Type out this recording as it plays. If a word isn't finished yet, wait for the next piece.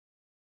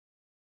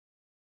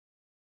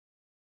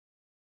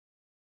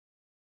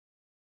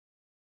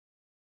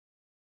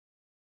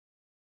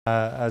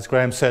As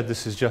Graham said,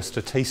 this is just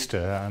a taster,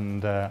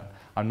 and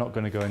I'm not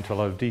going to go into a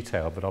lot of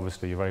detail, but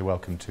obviously you're very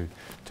welcome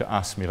to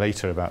ask me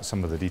later about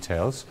some of the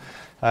details.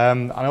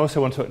 And I also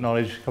want to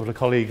acknowledge a couple of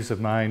colleagues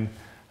of mine,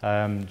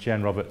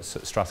 Jen Roberts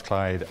at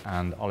Strathclyde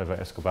and Oliver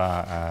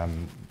Escobar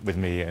with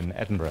me in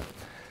Edinburgh.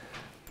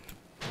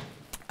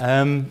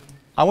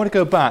 I want to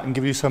go back and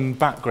give you some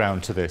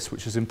background to this,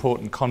 which is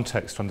important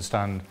context to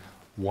understand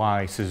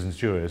why citizens'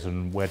 juries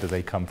and where do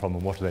they come from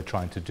and what are they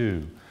trying to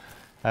do.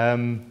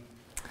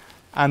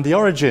 And the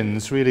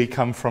origins really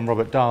come from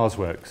Robert Dahl's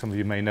work. Some of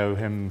you may know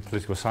him,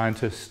 political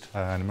scientist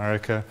in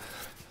America,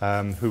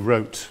 who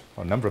wrote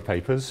a number of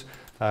papers.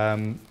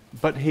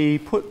 But he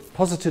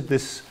posited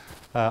this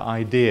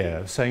idea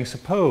of saying,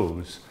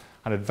 suppose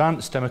an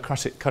advanced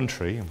democratic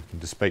country, and we can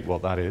debate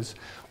what that is,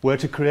 were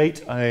to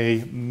create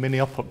a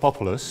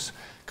mini-populace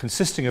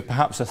consisting of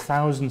perhaps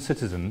 1,000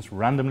 citizens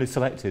randomly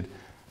selected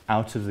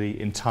out of the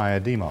entire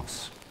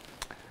demos.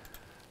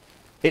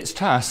 Its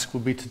task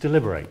would be to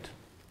deliberate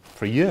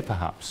for a year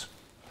perhaps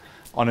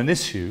on an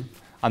issue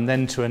and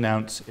then to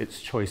announce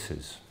its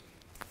choices.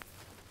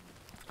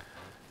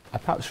 I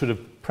perhaps should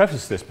have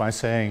prefaced this by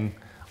saying,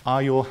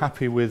 are you all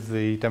happy with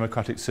the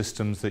democratic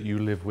systems that you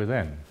live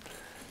within?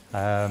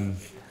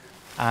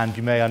 And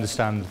you may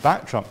understand the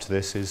backdrop to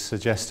this is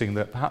suggesting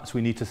that perhaps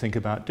we need to think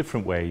about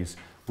different ways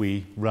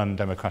we run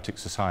democratic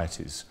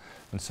societies.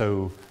 And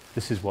so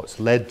this is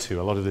what's led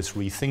to a lot of this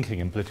rethinking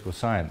in political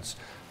science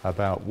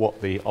about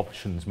what the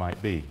options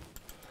might be.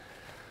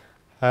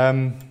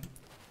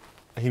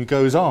 He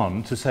goes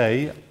on to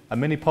say a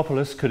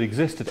mini-populace could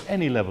exist at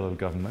any level of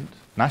government,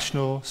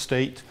 national,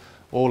 state,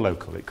 or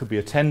local. It could be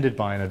attended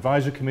by an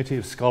advisory committee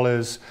of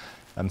scholars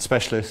and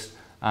specialists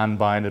and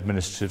by an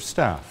administrative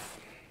staff.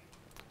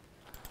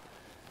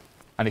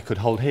 And it could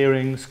hold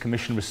hearings,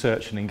 commission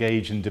research, and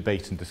engage in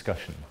debate and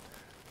discussion.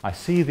 I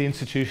see the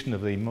institution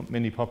of the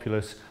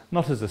mini-populace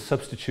not as a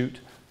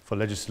substitute for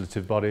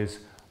legislative bodies,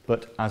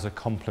 but as a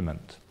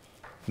complement.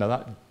 Now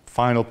that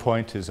final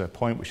point is a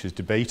point which is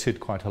debated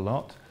quite a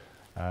lot.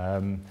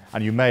 And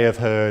you may have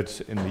heard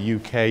in the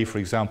UK, for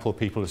example,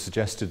 people have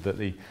suggested that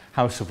the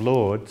House of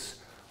Lords,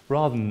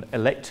 rather than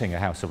electing a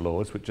House of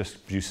Lords, which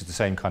just produces the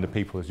same kind of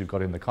people as you've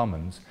got in the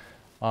Commons,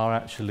 are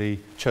actually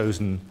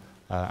chosen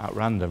at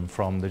random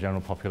from the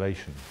general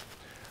population.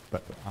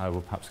 But I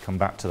will perhaps come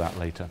back to that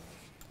later.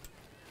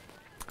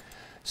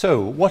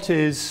 So, what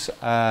is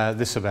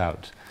this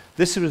about?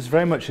 This was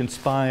very much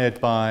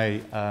inspired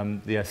by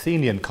the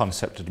Athenian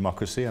concept of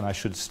democracy, and I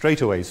should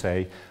straight away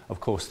say, of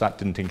course, that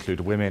didn't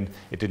include women,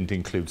 it didn't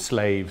include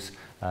slaves,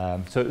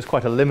 so it was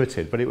quite a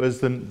limited, but it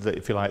was,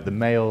 if you like, the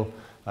male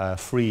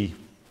free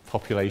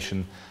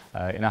population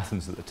in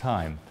Athens at the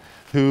time,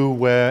 who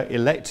were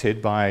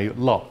elected by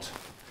lot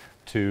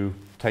to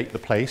take the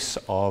place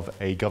of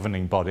a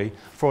governing body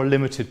for a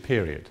limited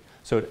period.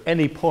 So at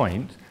any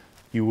point,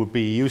 you would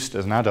be used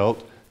as an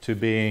adult to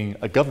being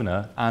a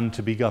governor and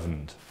to be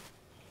governed.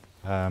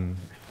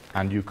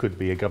 And you could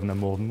be a governor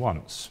more than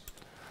once.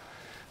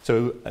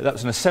 So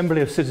that's an assembly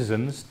of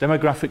citizens,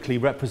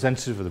 demographically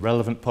representative of the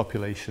relevant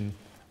population,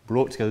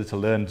 brought together to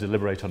learn and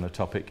deliberate on a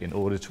topic in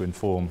order to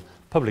inform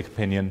public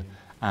opinion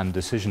and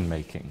decision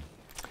making.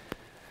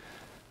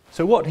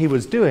 So what he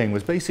was doing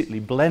was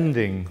basically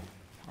blending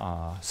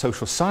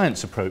social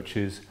science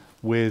approaches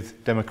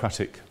with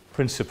democratic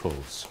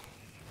principles.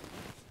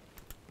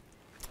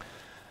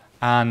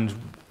 And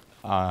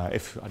I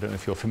don't know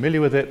if you're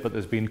familiar with it, but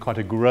there's been quite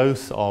a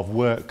growth of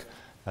work,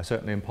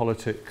 certainly in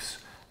politics,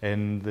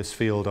 in this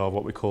field of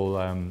what we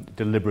call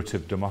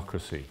deliberative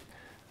democracy,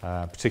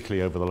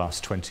 particularly over the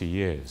last 20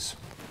 years.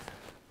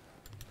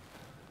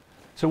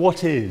 So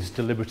what is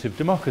deliberative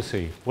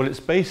democracy? Well, it's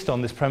based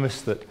on this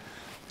premise that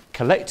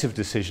collective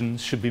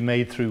decisions should be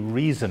made through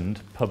reasoned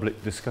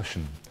public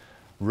discussion,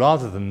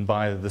 rather than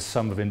by the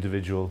sum of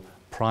individual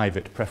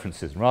private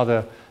preferences,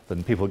 rather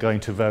than people going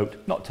to vote,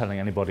 not telling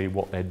anybody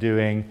what they're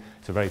doing.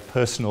 It's a very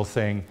personal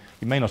thing.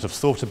 You may not have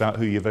thought about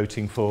who you're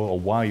voting for or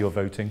why you're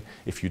voting,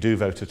 if you do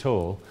vote at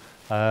all.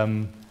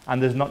 And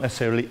there's not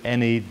necessarily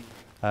any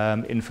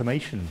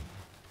information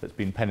that's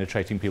been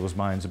penetrating people's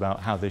minds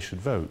about how they should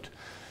vote.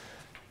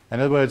 In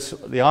other words,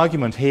 the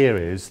argument here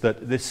is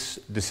that this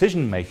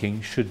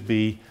decision-making should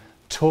be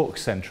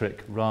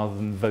talk-centric rather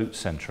than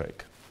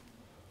vote-centric.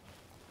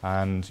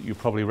 And you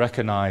probably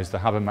recognize the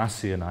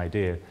Habermasian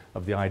idea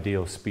of the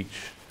ideal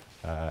speech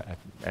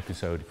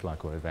episode, if you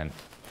like, or event.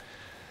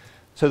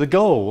 So the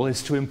goal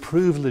is to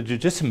improve the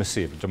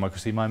legitimacy of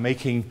democracy by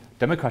making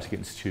democratic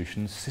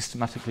institutions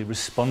systematically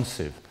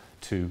responsive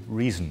to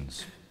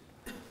reasons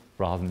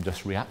rather than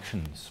just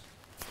reactions,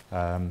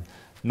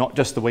 not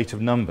just the weight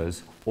of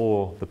numbers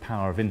or the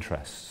power of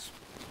interests.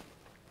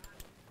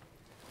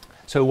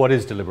 So what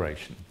is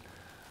deliberation?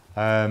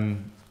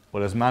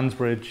 Well, as Jane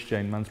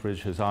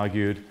Mansbridge has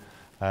argued,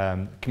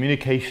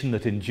 communication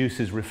that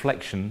induces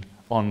reflection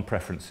on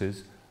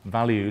preferences,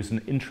 values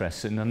and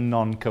interests in a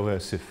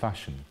non-coercive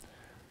fashion.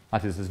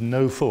 That is, there's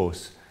no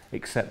force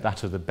except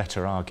that of the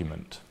better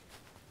argument.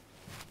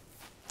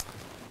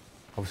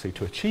 Obviously,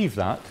 to achieve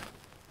that,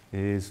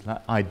 is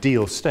that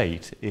ideal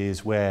state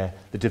is where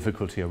the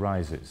difficulty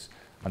arises.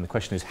 And the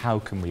question is, how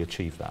can we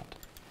achieve that?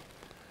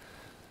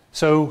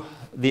 So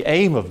the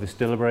aim of this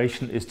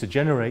deliberation is to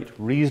generate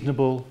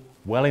reasonable,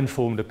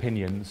 well-informed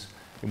opinions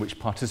in which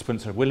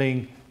participants are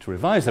willing to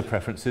revise their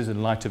preferences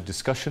in light of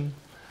discussion,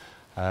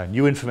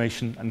 new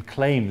information and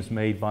claims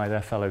made by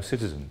their fellow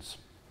citizens.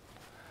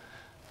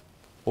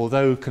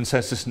 Although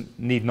consensus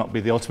need not be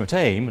the ultimate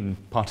aim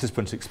and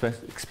participants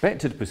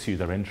expected to pursue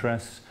their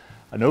interests,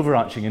 an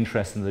overarching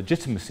interest in the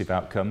legitimacy of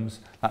outcomes,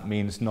 that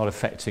means not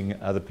affecting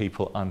other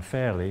people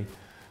unfairly,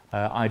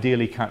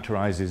 ideally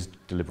characterises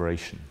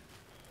deliberation.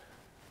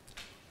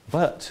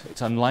 But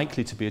it's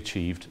unlikely to be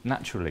achieved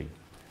naturally,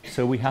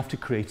 so we have to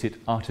create it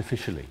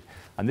artificially.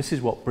 And this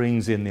is what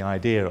brings in the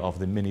idea of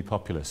the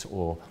mini-populace,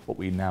 or what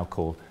we now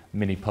call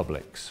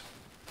mini-publics.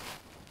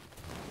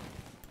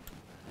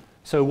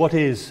 So what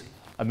is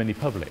a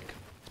mini-public?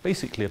 It's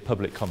basically a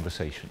public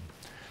conversation.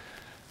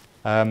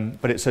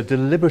 But it's a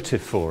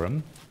deliberative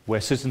forum where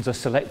citizens are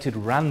selected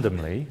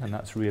randomly, and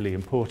that's really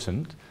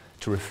important,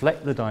 to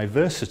reflect the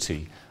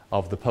diversity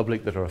of the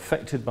public that are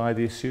affected by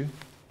the issue,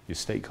 your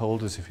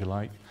stakeholders if you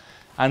like,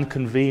 and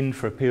convened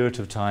for a period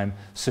of time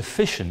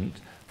sufficient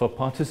for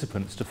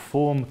participants to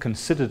form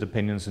considered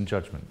opinions and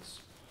judgments.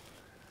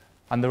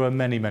 And there are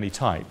many, many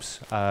types,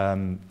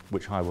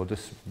 which I will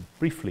just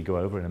briefly go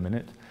over in a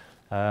minute.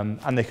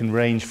 And they can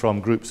range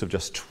from groups of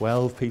just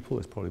 12 people,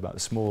 it's probably about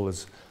as small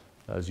as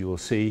you will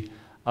see,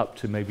 up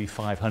to maybe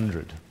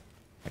 500.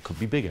 It could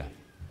be bigger.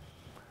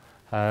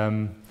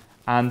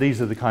 And these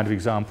are the kind of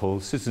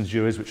examples: citizens'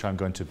 juries, which I'm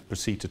going to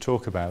proceed to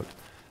talk about,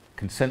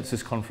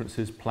 consensus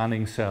conferences,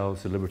 planning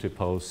cells, deliberative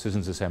polls,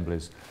 citizens'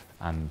 assemblies,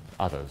 and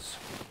others.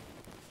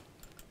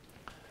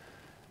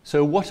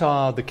 So what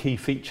are the key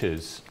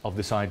features of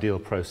this ideal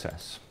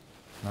process?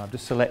 Now, I've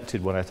just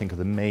selected what I think are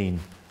the main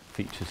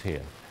features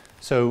here.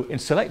 So in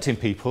selecting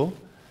people,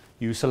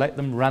 you select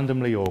them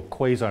randomly or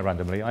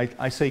quasi-randomly.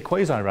 I say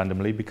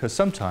quasi-randomly because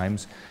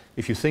sometimes,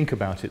 if you think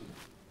about it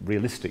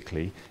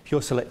realistically, if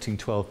you're selecting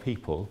 12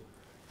 people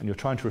and you're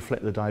trying to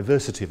reflect the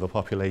diversity of a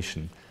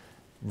population,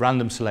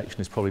 random selection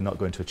is probably not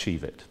going to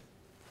achieve it.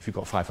 If you've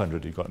got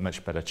 500, you've got a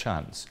much better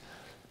chance.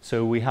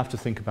 So we have to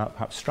think about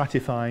perhaps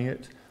stratifying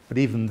it, but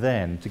even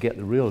then, to get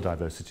the real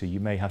diversity, you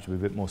may have to be a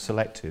bit more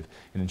selective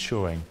in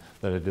ensuring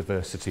that a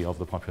diversity of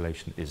the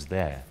population is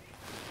there.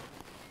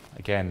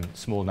 Again,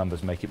 small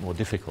numbers make it more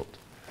difficult.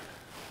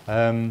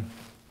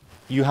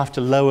 You have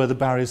to lower the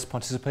barriers to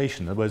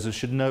participation. In other words, there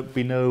should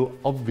be no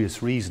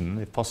obvious reason,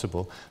 if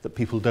possible, that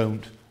people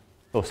don't,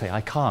 or say,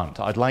 I can't,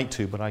 I'd like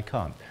to, but I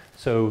can't.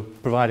 So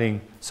providing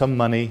some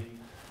money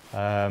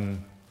to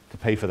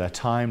pay for their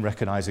time,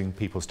 recognising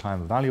people's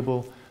time are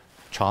valuable,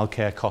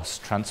 childcare costs,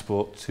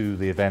 transport to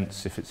the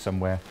events if it's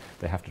somewhere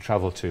they have to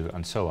travel to,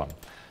 and so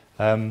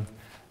on.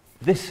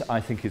 This, I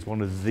think, is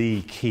one of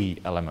the key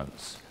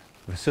elements.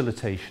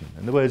 Facilitation.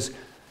 In other words,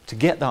 to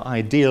get that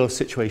ideal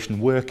situation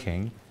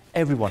working,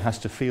 everyone has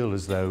to feel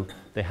as though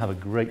they have a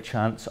great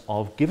chance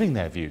of giving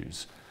their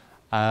views.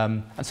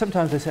 And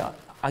sometimes they say,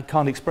 I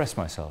can't express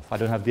myself. I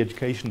don't have the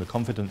education, the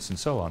confidence, and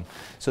so on.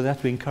 So they have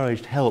to be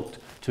encouraged, helped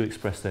to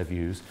express their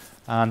views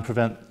and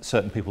prevent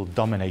certain people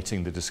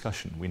dominating the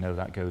discussion. We know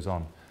that goes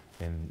on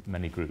in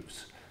many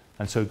groups.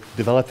 And so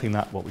developing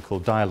that, what we call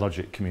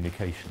dialogic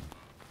communication.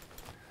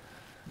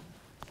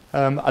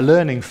 A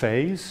learning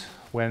phase,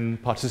 when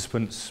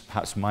participants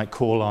perhaps might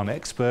call on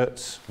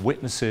experts,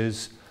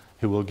 witnesses,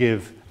 who will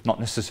give not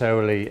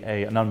necessarily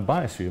an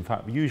unbiased view, in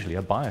fact usually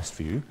a biased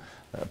view,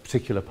 a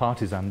particular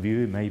partisan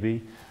view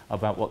maybe,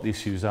 about what the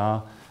issues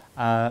are,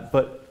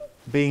 but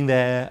being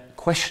there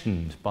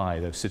questioned by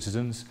those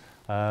citizens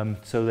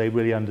so they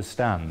really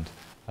understand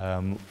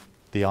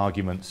the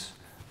arguments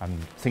and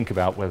think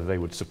about whether they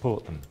would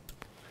support them.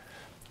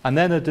 And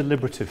then a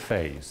deliberative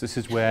phase. This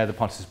is where the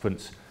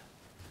participants,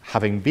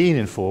 having been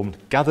informed,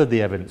 gathered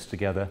the evidence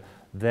together,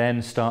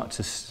 then start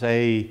to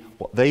say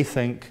what they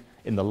think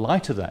in the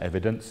light of that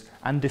evidence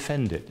and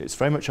defend it. It's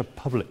very much a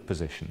public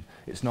position.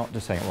 It's not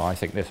just saying, well, I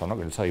think this, I'm not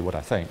going to tell you what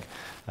I think,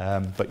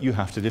 but you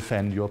have to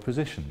defend your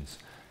positions.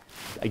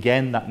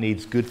 Again, that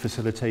needs good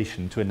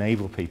facilitation to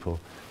enable people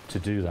to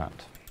do that.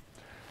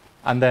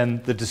 And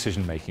then the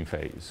decision-making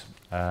phase.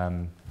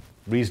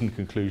 Reasoned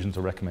conclusions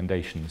or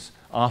recommendations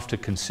after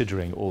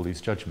considering all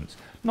these judgments.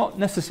 Not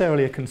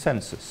necessarily a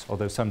consensus,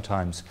 although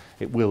sometimes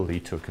it will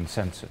lead to a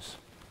consensus.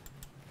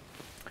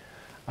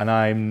 And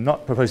I'm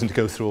not proposing to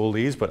go through all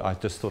these, but I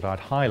just thought I'd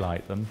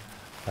highlight them.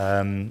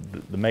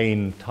 The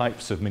main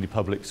types of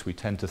mini-publics we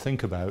tend to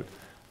think about.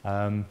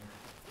 The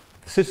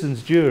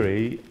citizens'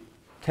 jury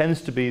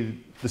tends to be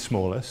the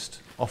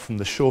smallest, often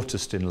the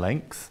shortest in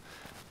length,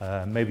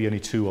 maybe only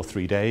 2 or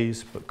 3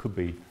 days, but could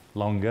be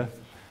longer.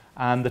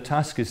 And the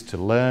task is to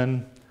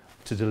learn,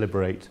 to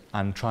deliberate,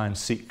 and try and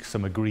seek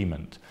some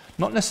agreement.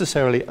 Not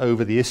necessarily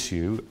over the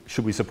issue,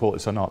 should we support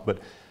this or not, but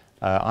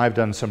I've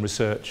done some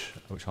research,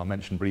 which I'll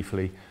mention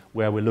briefly,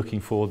 where we're looking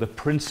for the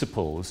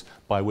principles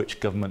by which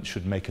government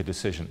should make a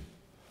decision.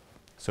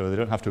 So they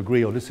don't have to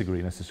agree or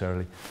disagree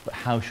necessarily, but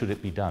how should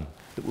it be done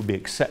that would be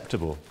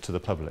acceptable to the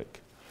public?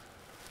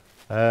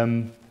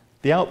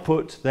 The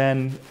output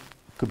then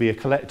could be a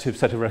collective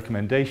set of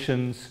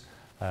recommendations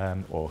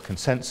or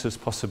consensus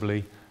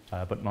possibly,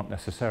 but not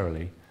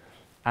necessarily.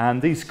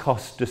 And these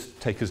costs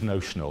just take as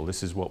notional.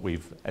 This is what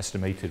we've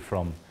estimated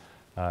from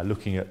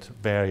looking at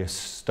various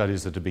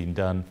studies that have been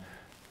done.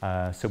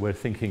 So we're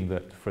thinking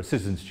that for a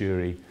citizens'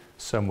 jury,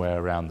 somewhere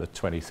around the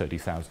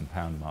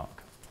 £20,000–30,000 mark.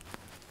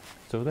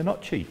 So they're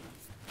not cheap.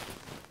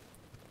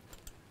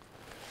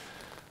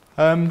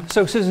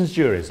 So citizens'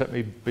 juries, let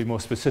me be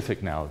more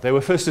specific now. They were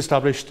first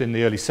established in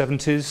the early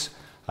 70s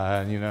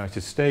in the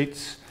United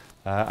States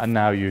and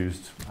now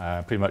used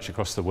pretty much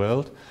across the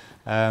world.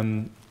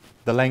 The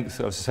length,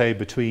 as I say,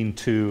 between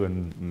 2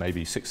 and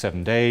maybe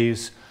 6–7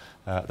 days,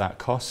 that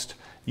cost,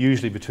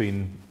 usually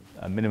between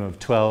a minimum of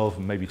 12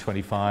 and maybe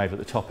 25 at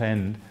the top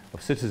end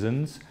of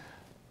citizens,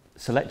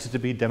 selected to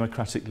be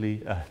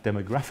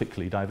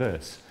demographically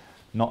diverse,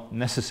 not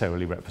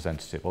necessarily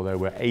representative, although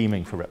we're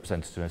aiming for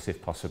representativeness if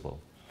possible.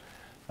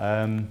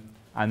 And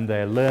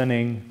they're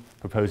learning,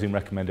 proposing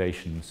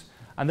recommendations,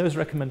 and those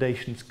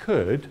recommendations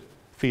could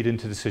feed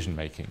into decision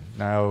making.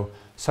 Now,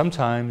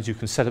 sometimes you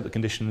can set up the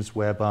conditions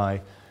whereby,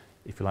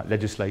 if you like,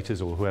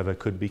 legislators or whoever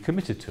could be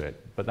committed to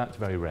it, but that's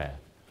very rare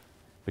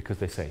because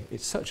they say,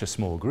 it's such a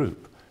small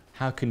group,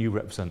 how can you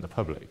represent the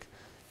public?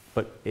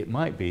 But it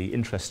might be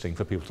interesting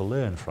for people to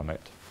learn from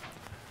it.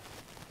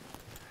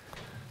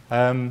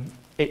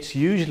 It's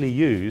usually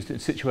used in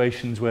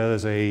situations where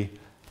there's a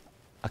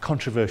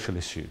controversial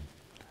issue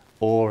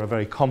or a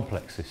very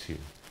complex issue.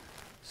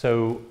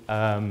 So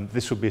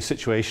this would be a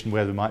situation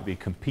where there might be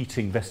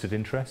competing vested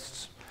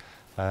interests,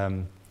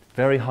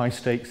 very high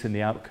stakes in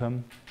the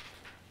outcome.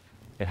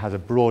 It has a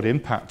broad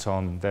impact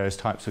on various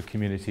types of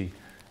community,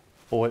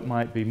 or it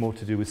might be more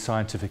to do with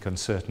scientific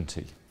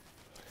uncertainty.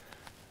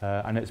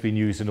 And it's been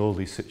used in all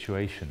these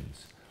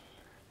situations.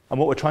 And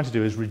what we're trying to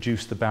do is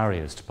reduce the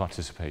barriers to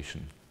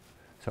participation.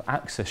 So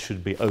access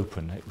should be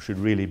open. It should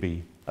really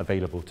be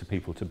available to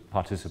people to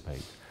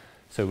participate.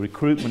 So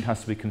recruitment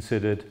has to be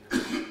considered,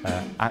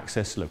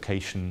 access,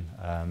 location,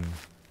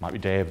 might be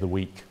day of the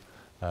week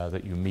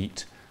that you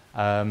meet,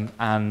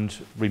 and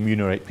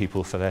remunerate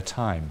people for their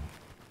time.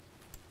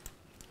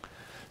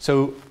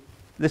 So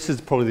this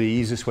is probably the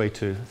easiest way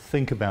to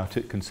think about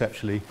it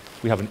conceptually.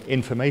 We have an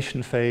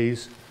information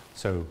phase.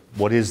 So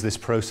what is this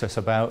process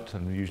about?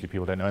 And usually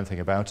people don't know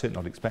anything about it,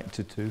 not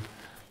expected to.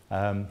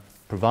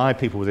 Provide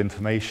people with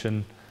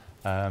information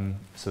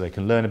so they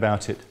can learn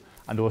about it,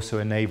 and also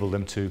enable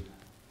them to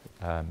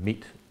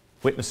meet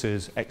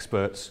witnesses,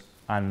 experts,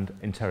 and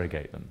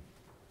interrogate them.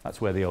 That's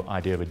where the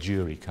idea of a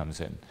jury comes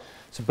in.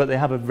 So, but they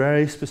have a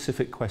very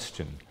specific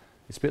question.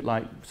 It's a bit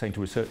like saying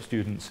to research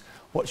students,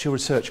 what's your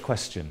research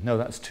question? No,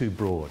 that's too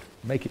broad.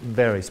 Make it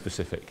very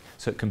specific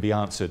so it can be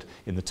answered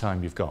in the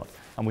time you've got.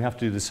 And we have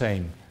to do the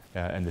same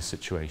in this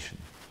situation.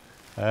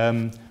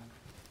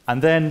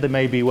 And then there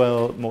may be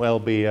well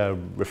be a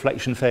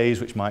reflection phase,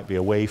 which might be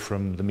away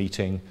from the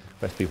meeting,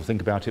 let people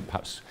think about it,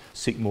 perhaps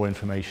seek more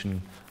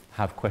information,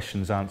 have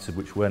questions answered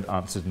which weren't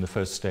answered in the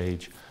first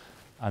stage.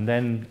 And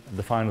then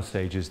the final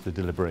stage is the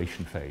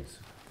deliberation phase,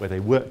 where they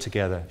work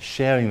together,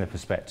 sharing their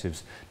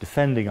perspectives,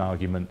 defending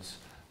arguments,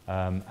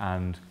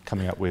 and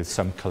coming up with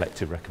some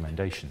collective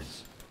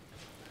recommendations.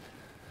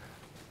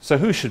 So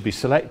who should be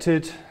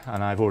selected?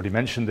 And I've already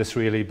mentioned this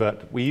really,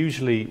 but we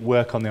usually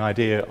work on the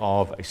idea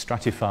of a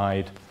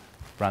stratified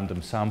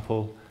random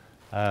sample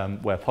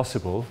where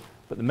possible.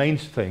 But the main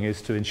thing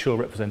is to ensure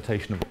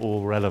representation of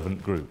all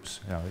relevant groups.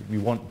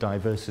 You want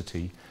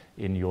diversity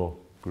in your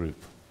group.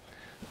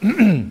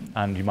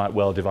 And you might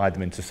well divide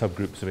them into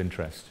subgroups of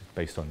interest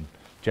based on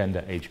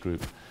gender, age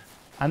group.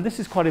 And this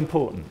is quite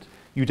important.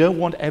 You don't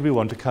want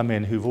everyone to come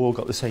in who've all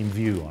got the same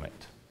view on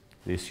it,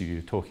 the issue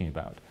you're talking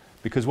about,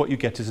 because what you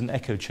get is an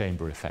echo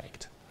chamber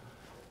effect.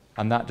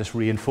 And that just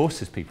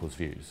reinforces people's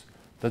views,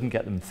 doesn't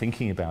get them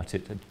thinking about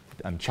it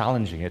and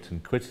challenging it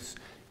and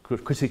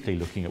critically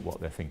looking at what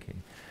they're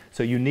thinking.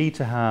 So you need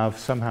to have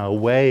somehow a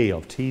way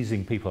of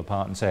teasing people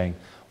apart and saying,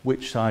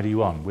 which side are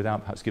you on,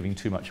 without perhaps giving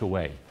too much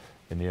away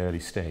in the early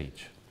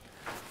stage.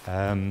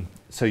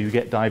 So you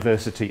get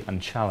diversity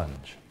and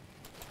challenge.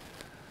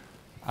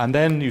 And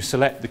then you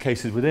select the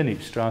cases within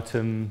each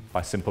stratum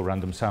by simple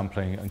random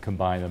sampling and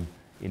combine them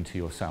into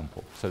your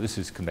sample. So this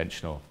is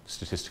conventional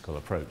statistical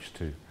approach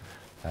to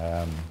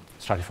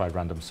stratified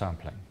random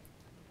sampling.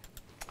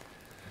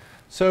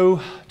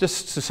 So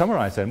just to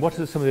summarize then, what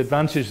are some of the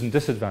advantages and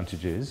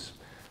disadvantages?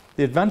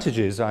 The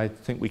advantages, I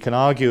think we can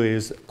argue,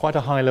 is quite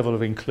a high level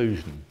of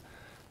inclusion,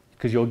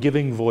 because you're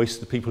giving voice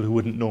to people who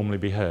wouldn't normally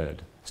be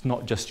heard. It's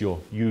not just your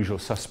usual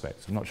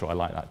suspects. I'm not sure I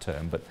like that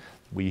term, but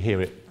we hear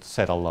it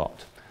said a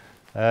lot.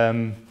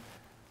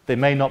 They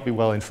may not be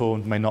well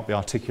informed, may not be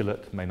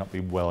articulate, may not be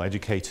well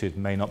educated,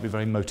 may not be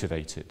very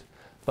motivated,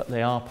 but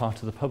they are part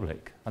of the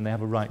public and they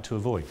have a right to a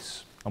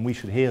voice, and we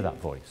should hear that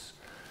voice.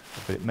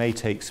 But it may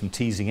take some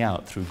teasing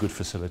out through good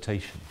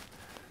facilitation.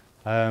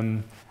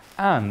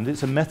 And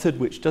it's a method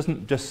which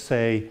doesn't just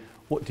say,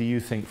 what do you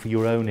think for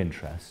your own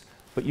interests,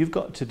 but you've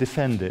got to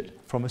defend it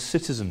from a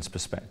citizen's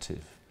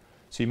perspective.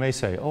 So you may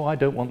say, oh, I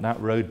don't want that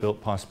road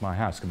built past my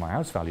house because my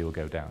house value will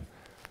go down.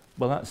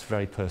 Well, that's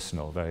very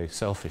personal, very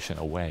selfish in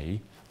a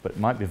way, but it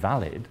might be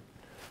valid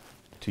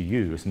to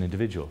you as an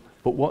individual.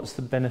 But what's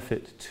the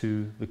benefit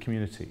to the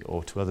community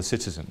or to other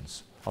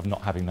citizens of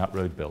not having that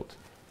road built?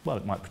 Well,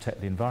 it might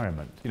protect the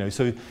environment. You know,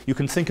 so you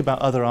can think about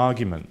other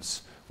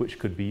arguments which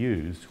could be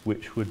used,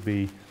 which would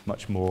be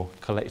much more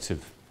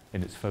collective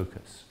in its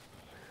focus.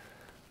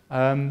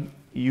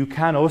 You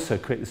can also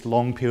create this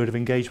long period of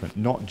engagement,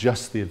 not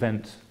just the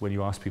event when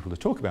you ask people to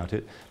talk about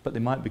it, but they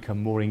might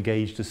become more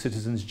engaged as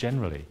citizens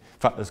generally. In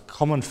fact, the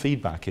common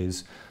feedback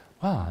is,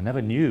 wow, I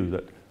never knew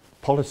that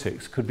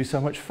politics could be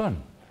so much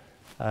fun.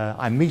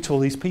 I meet all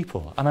these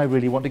people and I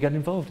really want to get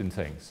involved in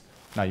things.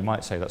 Now you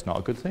might say that's not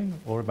a good thing,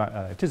 or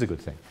it is a good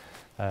thing.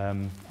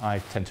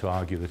 I tend to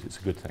argue that it's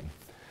a good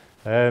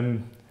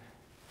thing.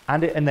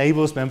 And it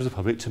enables members of the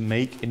public to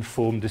make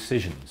informed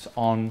decisions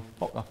on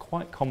what are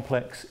quite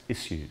complex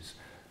issues,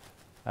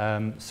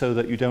 so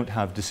that you don't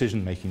have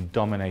decision making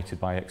dominated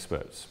by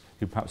experts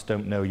who perhaps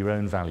don't know your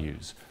own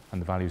values and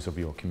the values of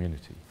your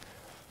community.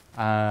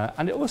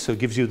 And it also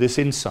gives you this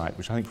insight,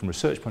 which I think from a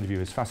research point of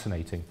view is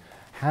fascinating.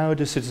 How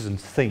do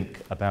citizens think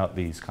about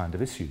these kind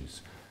of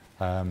issues?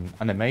 And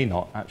they may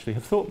not actually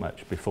have thought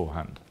much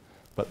beforehand,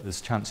 but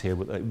there's a chance here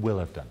that they will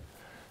have done.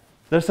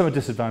 There are some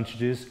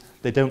disadvantages.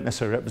 They don't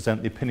necessarily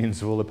represent the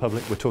opinions of all the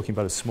public. We're talking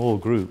about a small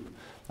group,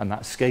 and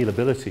that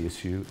scalability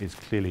issue is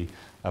clearly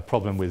a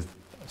problem with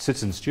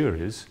citizens'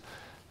 juries.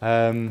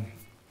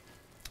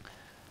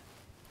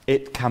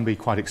 It can be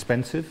quite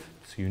expensive,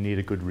 so you need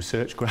a good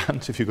research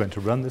grant if you're going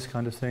to run this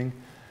kind of thing.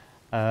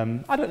 I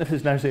don't know if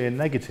it's necessarily a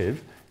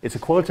negative. It's a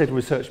qualitative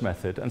research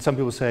method, and some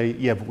people say,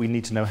 yeah, but we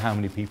need to know how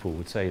many people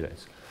would say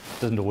this.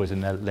 It doesn't always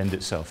lend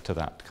itself to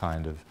that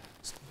kind of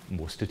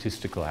more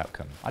statistical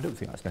outcome. I don't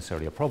think that's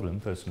necessarily a problem,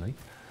 personally.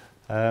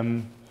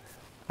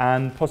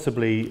 And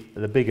possibly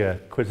the bigger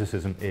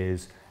criticism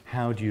is,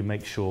 how do you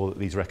make sure that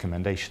these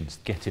recommendations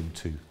get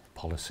into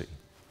policy?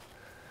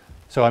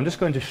 So I'm just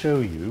going to show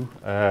you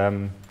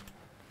in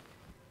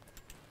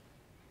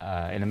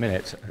a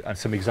minute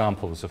some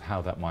examples of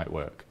how that might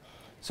work.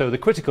 So the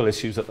critical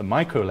issues at the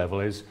micro level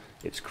is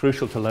it's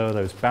crucial to lower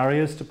those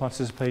barriers to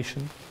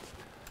participation.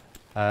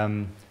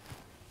 In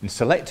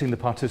selecting the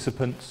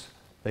participants,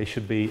 they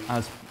should be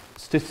as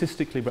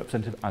statistically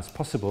representative as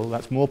possible.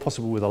 That's more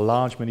possible with a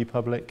large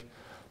mini-public,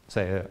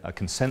 say a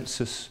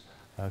consensus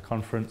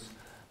conference.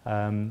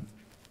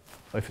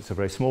 If it's a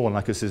very small one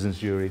like a citizens'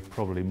 jury,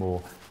 probably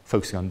more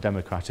focusing on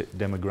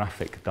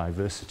demographic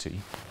diversity.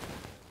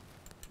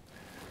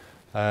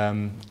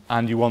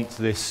 And you want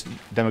this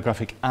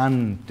demographic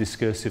and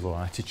discursive or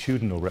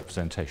attitudinal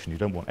representation. You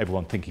don't want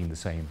everyone thinking the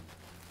same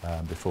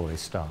before they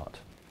start.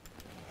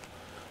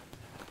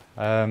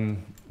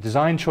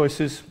 Design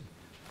choices,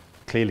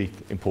 clearly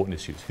important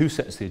issues. Who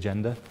sets the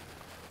agenda?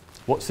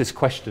 What's this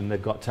question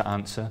they've got to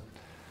answer?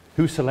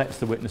 Who selects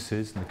the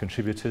witnesses and the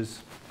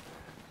contributors?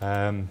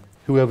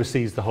 Who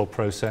oversees the whole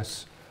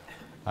process?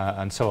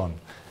 And so on.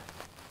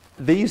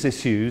 These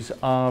issues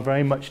are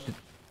very much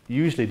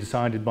usually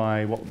decided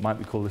by what might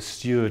be called a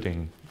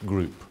stewarding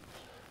group,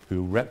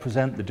 who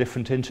represent the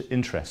different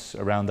interests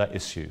around that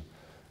issue.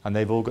 And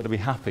they've all got to be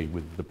happy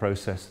with the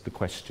process, the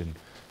question,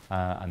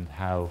 and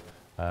how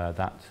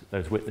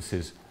those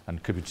witnesses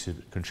and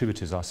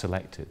contributors are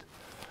selected.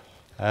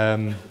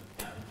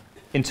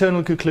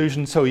 Internal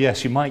conclusion, so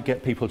yes, you might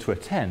get people to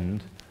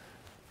attend,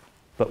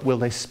 but will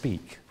they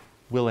speak?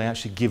 Will they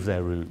actually give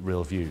their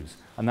real views?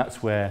 And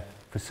that's where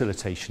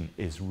facilitation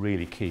is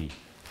really key,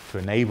 to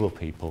enable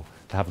people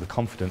to have the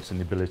confidence and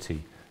the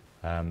ability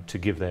to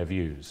give their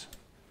views.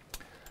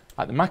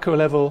 At the macro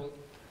level,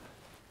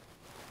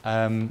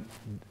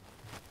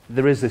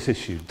 there is this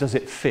issue. Does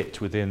it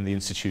fit within the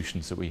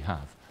institutions that we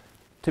have?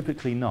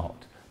 Typically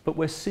not. But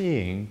we're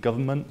seeing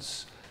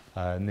governments,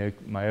 in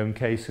my own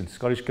case in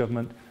Scottish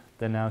Government,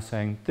 they're now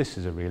saying, this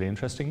is a really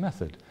interesting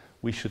method.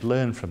 We should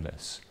learn from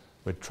this.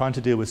 We're trying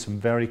to deal with some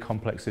very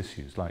complex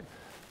issues like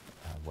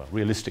well,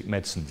 realistic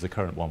medicine is the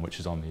current one which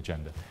is on the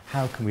agenda.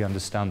 How can we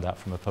understand that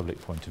from a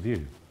public point of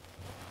view?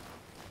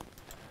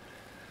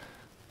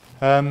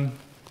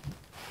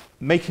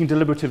 Making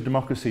deliberative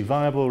democracy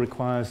viable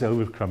requires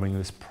overcoming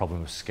this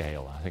problem of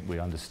scale. I think we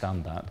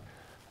understand that.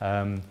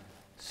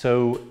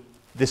 So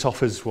this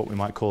offers what we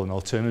might call an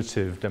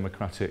alternative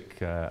democratic,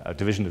 a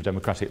division of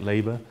democratic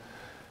labour.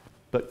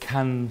 But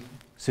can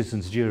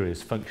citizens'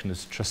 juries function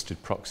as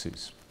trusted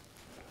proxies?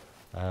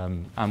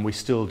 And we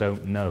still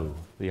don't know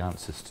the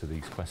answers to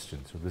these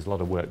questions. So there's a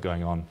lot of work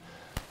going on.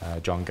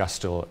 John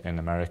Gastill in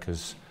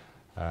America's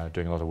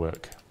doing a lot of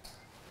work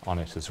on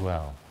it as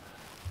well.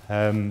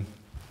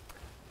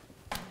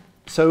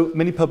 So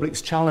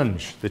mini-publics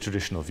challenge the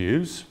traditional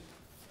views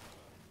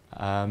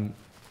and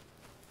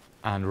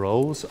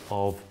roles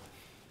of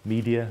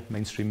media,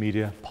 mainstream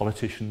media,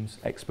 politicians,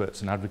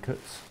 experts and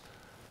advocates,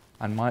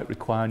 and might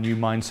require new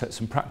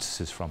mindsets and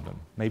practices from them.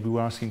 Maybe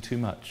we're asking too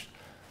much.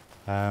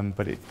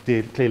 But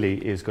it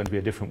clearly is going to be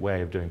a different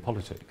way of doing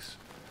politics.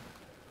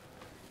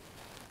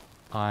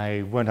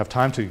 I won't have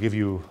time to give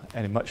you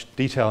any much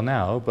detail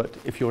now, but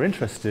if you're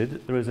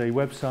interested, there is a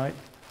website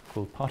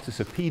called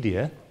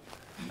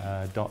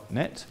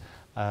participedia.net.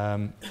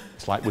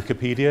 It's like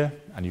Wikipedia,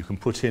 and you can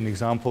put in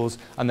examples,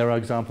 and there are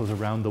examples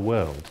around the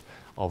world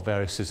of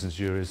various citizens'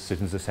 juries,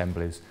 citizens'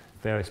 assemblies,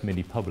 various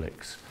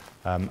mini-publics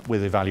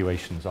with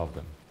evaluations of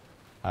them.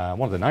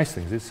 One of the nice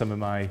things is some of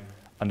my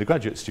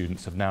undergraduate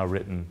students have now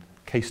written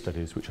case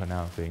studies which are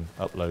now being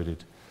uploaded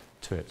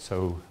to it,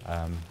 so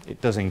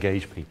it does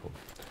engage people.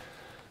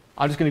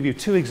 I'm just going to give you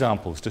two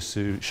examples just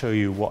to show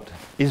you what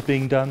is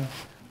being done.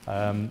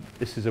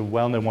 This is a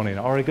well-known one in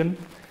Oregon.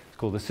 It's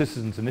called the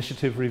Citizens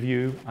Initiative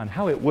Review, and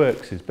how it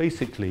works is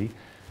basically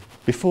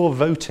before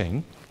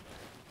voting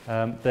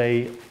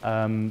they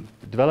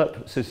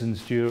develop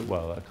citizens' jury,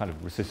 well, a kind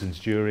of citizens'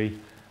 jury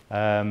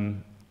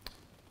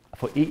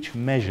for each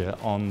measure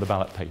on the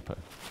ballot paper.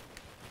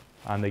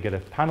 And they get a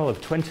panel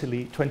of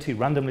 20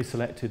 randomly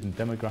selected and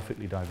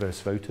demographically diverse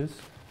voters,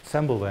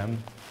 assemble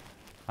them,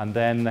 and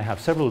then they have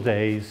several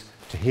days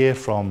to hear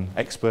from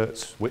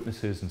experts,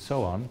 witnesses, and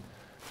so on,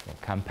 or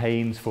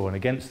campaigns for and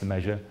against the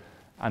measure,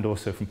 and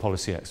also from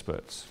policy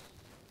experts.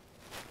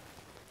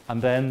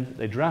 And then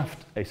they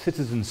draft a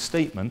citizen's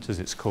statement, as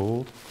it's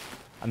called,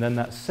 and then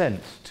that's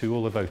sent to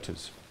all the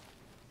voters.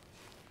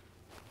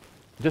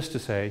 Just to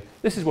say,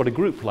 this is what a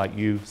group like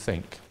you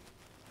think.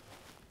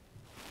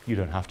 You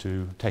don't have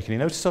to take any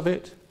notice of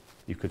it.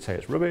 You could say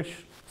it's rubbish.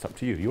 It's up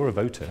to you. You're a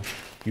voter.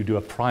 You do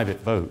a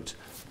private vote,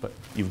 but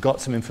you've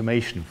got some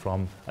information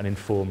from an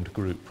informed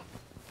group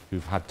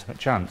who've had a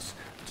chance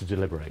to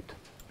deliberate.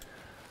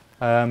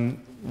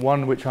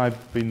 One which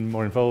I've been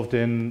more involved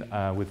in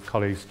with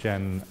colleagues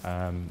Jen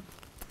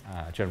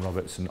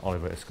Roberts and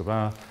Oliver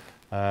Escobar,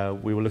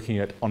 we were looking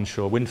at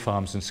onshore wind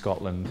farms in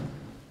Scotland,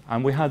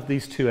 and we had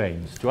these two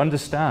aims: to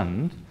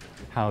understand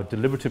how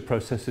deliberative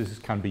processes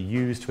can be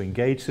used to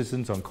engage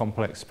citizens on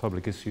complex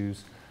public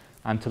issues,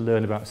 and to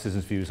learn about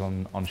citizens' views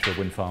on onshore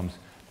wind farms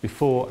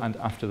before and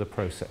after the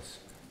process,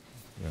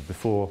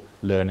 before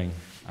learning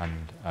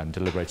and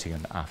deliberating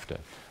and after,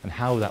 and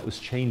how that was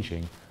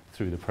changing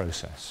through the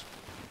process.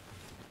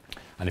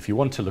 And if you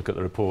want to look at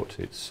the report,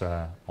 it's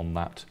on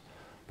that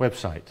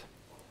website,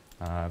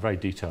 a very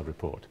detailed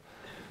report.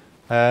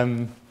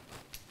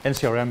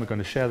 NCRM are going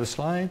to share the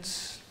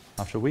slides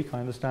after a week,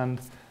 I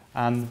understand,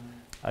 and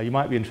you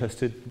might be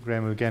interested.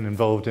 Graham, again,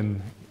 involved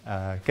in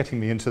getting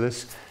me into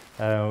this.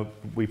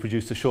 We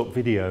produced a short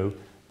video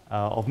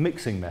of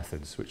mixing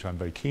methods, which I'm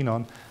very keen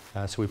on.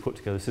 So we put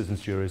together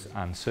citizens' juries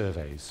and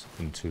surveys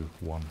into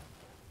one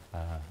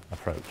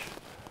approach.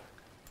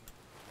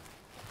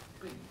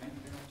 Great, thank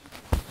you.